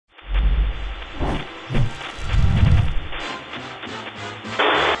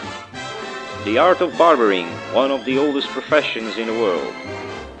The art of barbering, one of the oldest professions in the world.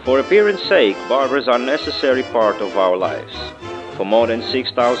 For appearance sake, barbers are a necessary part of our lives. For more than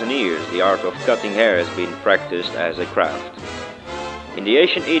 6,000 years, the art of cutting hair has been practiced as a craft. In the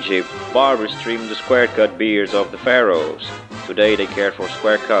ancient Egypt, barbers trimmed the square-cut beards of the pharaohs. Today they cared for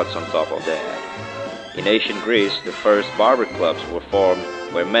square cuts on top of the head. In ancient Greece, the first barber clubs were formed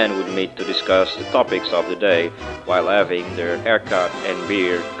where men would meet to discuss the topics of the day while having their haircut and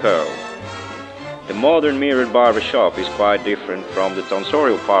beard curled. The modern mirrored barbershop is quite different from the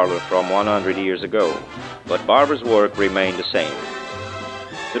tonsorial parlor from 100 years ago, but barber's work remained the same.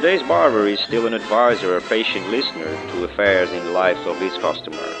 Today's barber is still an advisor or patient listener to affairs in the lives of his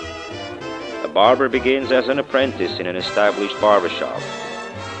customer. A barber begins as an apprentice in an established barbershop.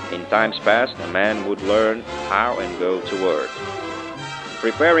 In times past, a man would learn how and go to work.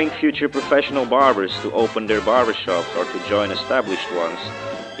 Preparing future professional barbers to open their barbershops or to join established ones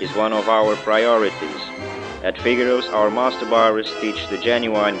is one of our priorities. At Figaro's, our master barbers teach the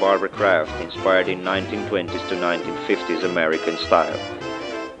genuine barber craft inspired in 1920s to 1950s American style,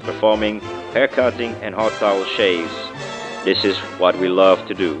 performing haircutting and hot towel shaves. This is what we love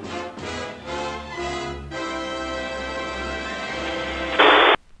to do.